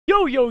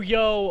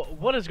Yo,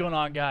 what is going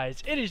on,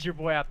 guys? It is your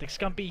boy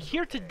Scumpy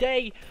here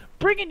today,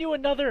 bringing you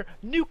another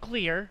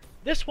nuclear.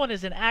 This one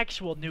is an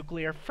actual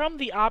nuclear from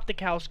the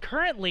Optic House.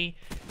 Currently,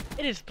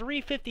 it is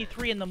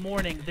 3:53 in the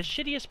morning. The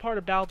shittiest part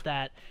about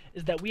that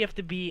is that we have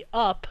to be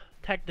up,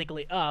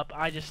 technically up,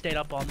 I just stayed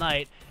up all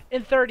night,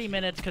 in 30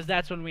 minutes because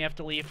that's when we have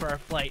to leave for our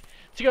flight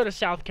to go to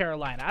South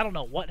Carolina. I don't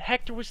know what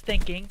Hector was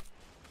thinking.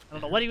 I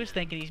don't know what he was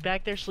thinking. He's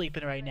back there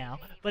sleeping right now.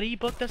 But he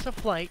booked us a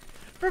flight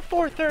for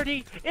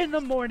 4:30 in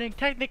the morning.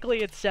 Technically,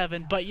 it's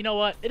 7. But you know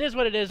what? It is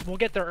what it is. We'll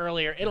get there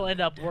earlier. It'll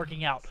end up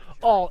working out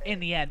all in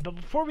the end. But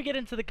before we get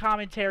into the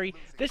commentary,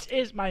 this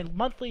is my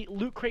monthly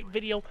Loot Crate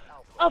video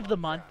of the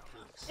month.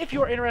 If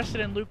you're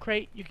interested in Loot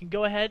Crate, you can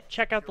go ahead,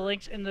 check out the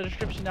links in the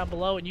description down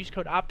below, and use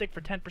code OPTIC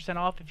for 10%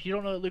 off. If you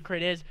don't know what Loot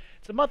Crate is,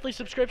 it's a monthly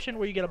subscription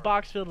where you get a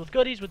box filled with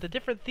goodies with a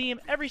different theme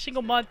every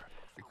single month.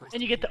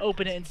 And you get to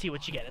open it and see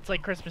what you get. It's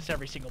like Christmas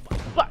every single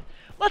month. But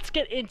let's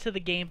get into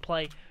the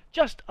gameplay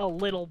just a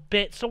little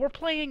bit. So we're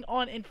playing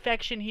on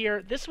Infection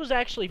here. This was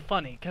actually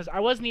funny because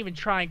I wasn't even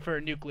trying for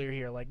a nuclear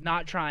here. Like,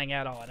 not trying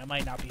at all. And it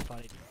might not be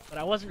funny, but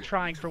I wasn't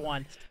trying for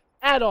one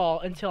at all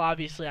until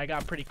obviously I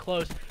got pretty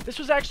close. This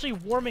was actually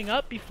warming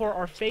up before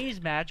our phase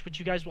match, which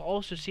you guys will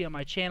also see on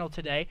my channel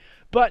today.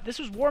 But this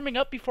was warming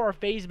up before our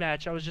phase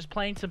match. I was just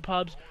playing some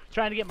pubs,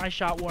 trying to get my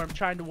shot warm,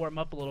 trying to warm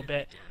up a little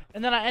bit.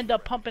 And then I end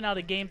up pumping out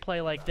a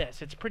gameplay like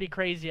this. It's pretty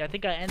crazy. I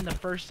think I end the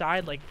first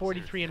side like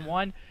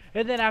 43-1.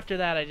 And then after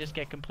that, I just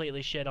get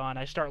completely shit on.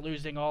 I start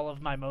losing all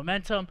of my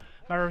momentum.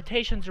 My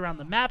rotations around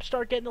the map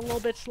start getting a little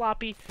bit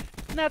sloppy.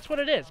 And that's what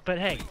it is. But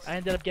hey, I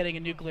ended up getting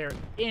a nuclear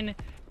in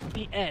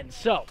the end.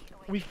 So,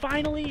 we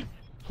finally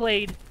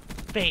played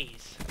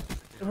phase.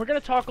 And we're going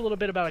to talk a little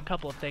bit about a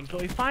couple of things, but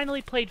we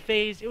finally played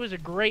phase. It was a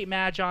great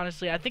match,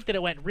 honestly. I think that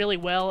it went really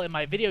well. In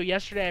my video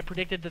yesterday, I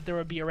predicted that there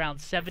would be around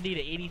 70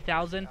 to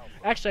 80,000.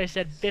 Actually, I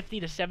said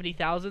 50 to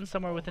 70,000,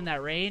 somewhere within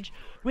that range.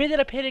 We ended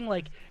up hitting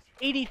like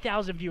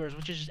 80,000 viewers,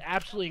 which is just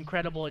absolutely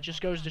incredible. It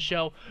just goes to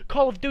show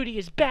Call of Duty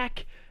is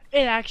back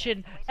in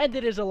action, and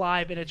it is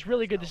alive, and it's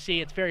really good to see.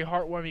 It's very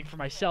heartwarming for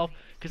myself,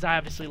 because I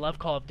obviously love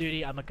Call of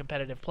Duty. I'm a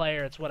competitive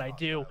player. It's what I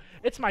do.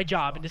 It's my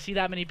job, and to see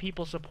that many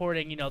people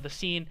supporting, you know, the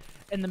scene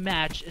and the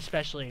match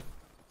especially,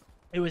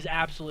 it was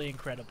absolutely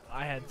incredible.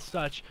 I had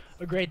such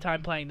a great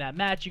time playing that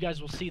match. You guys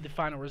will see the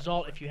final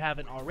result, if you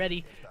haven't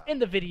already, in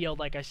the video,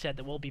 like I said,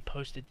 that will be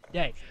posted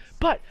today.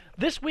 But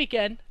this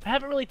weekend, I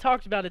haven't really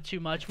talked about it too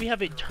much. We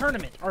have a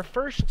tournament, our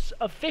first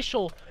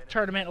official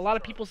tournament. A lot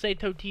of people say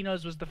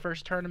Totino's was the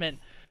first tournament.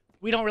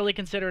 We don't really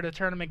consider it a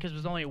tournament because it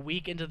was only a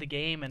week into the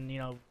game, and you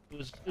know, it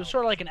was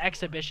sort of like an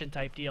exhibition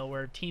type deal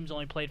where teams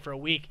only played for a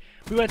week.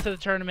 We went to the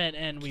tournament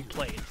and we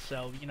played,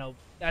 so you know,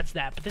 that's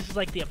that. But this is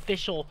like the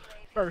official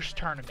first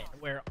tournament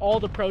where all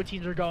the pro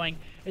teams are going.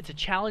 It's a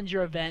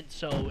challenger event,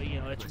 so you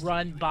know, it's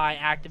run by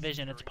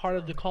Activision. It's part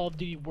of the Call of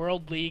Duty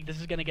World League.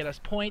 This is going to get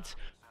us points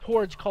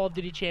towards Call of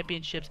Duty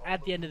Championships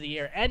at the end of the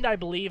year, and I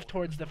believe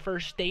towards the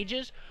first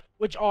stages,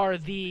 which are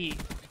the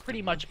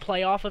pretty much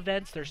playoff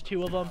events. There's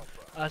 2 of them.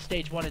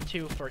 Stage 1 and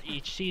 2 for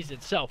each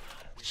season. So,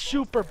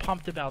 super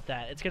pumped about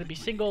that. It's going to be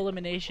single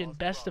elimination,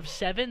 best of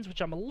 7s,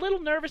 which I'm a little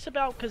nervous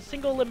about because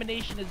single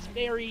elimination is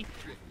very,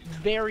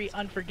 very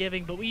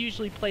unforgiving, but we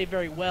usually play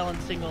very well in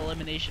single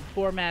elimination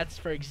formats.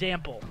 For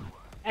example,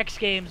 X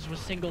Games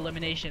was single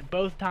elimination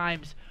both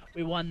times.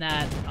 We won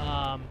that.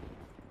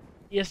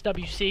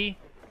 ESWC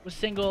was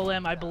single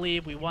elim, I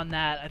believe. We won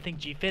that. I think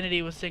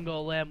Gfinity was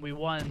single elim. We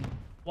won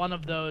one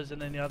of those,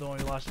 and then the other one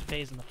we lost to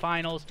phase in the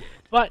finals.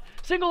 But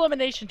single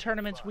elimination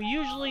tournaments we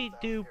usually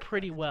do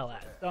pretty well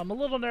at. So I'm a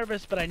little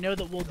nervous, but I know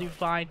that we'll do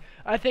fine.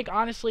 I think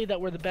honestly that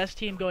we're the best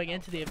team going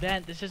into the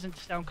event. This isn't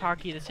to sound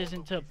cocky. This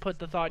isn't to put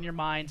the thought in your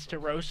minds to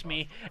roast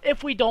me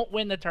if we don't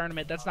win the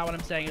tournament. That's not what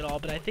I'm saying at all.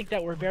 But I think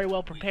that we're very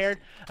well prepared.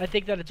 I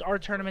think that it's our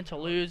tournament to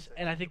lose,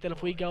 and I think that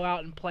if we go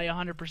out and play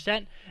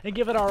 100% and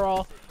give it our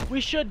all,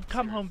 we should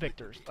come home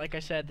victors. Like I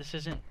said, this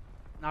isn't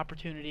an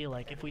opportunity.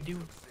 Like, if we do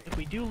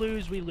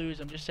lose, we lose.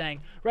 I'm just saying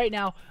right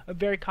now I'm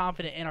very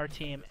confident in our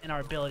team and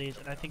our abilities,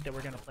 and I think that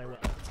we're going to play well.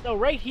 So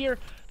right here,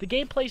 the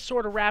gameplay's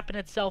sort of wrapping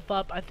itself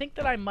up. I think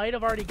that I might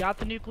have already got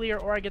the nuclear,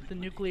 or I get the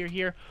nuclear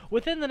here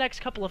within the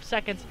next couple of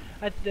seconds.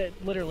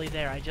 Literally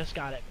there, I just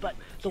got it. But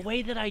the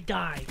way that I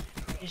die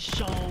is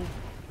so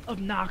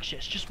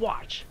obnoxious. Just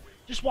watch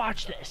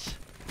this.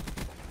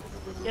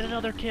 Get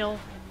another kill,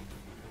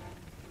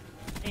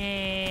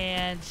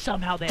 and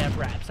somehow they have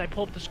wraps. I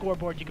pull up the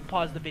scoreboard. You can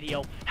pause the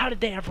video. How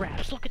did they have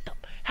wraps? Look at them.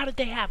 How did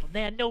they have them?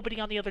 They had nobody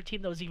on the other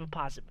team that was even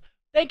positive.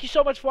 Thank you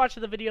so much for watching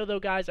the video, though,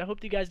 guys. I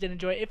hope you guys did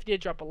enjoy it. If you did,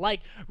 drop a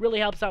like. Really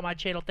helps out my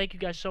channel. Thank you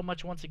guys so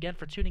much once again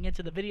for tuning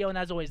into the video. And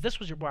as always, this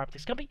was your boy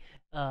Scump.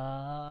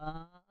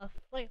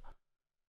 Later.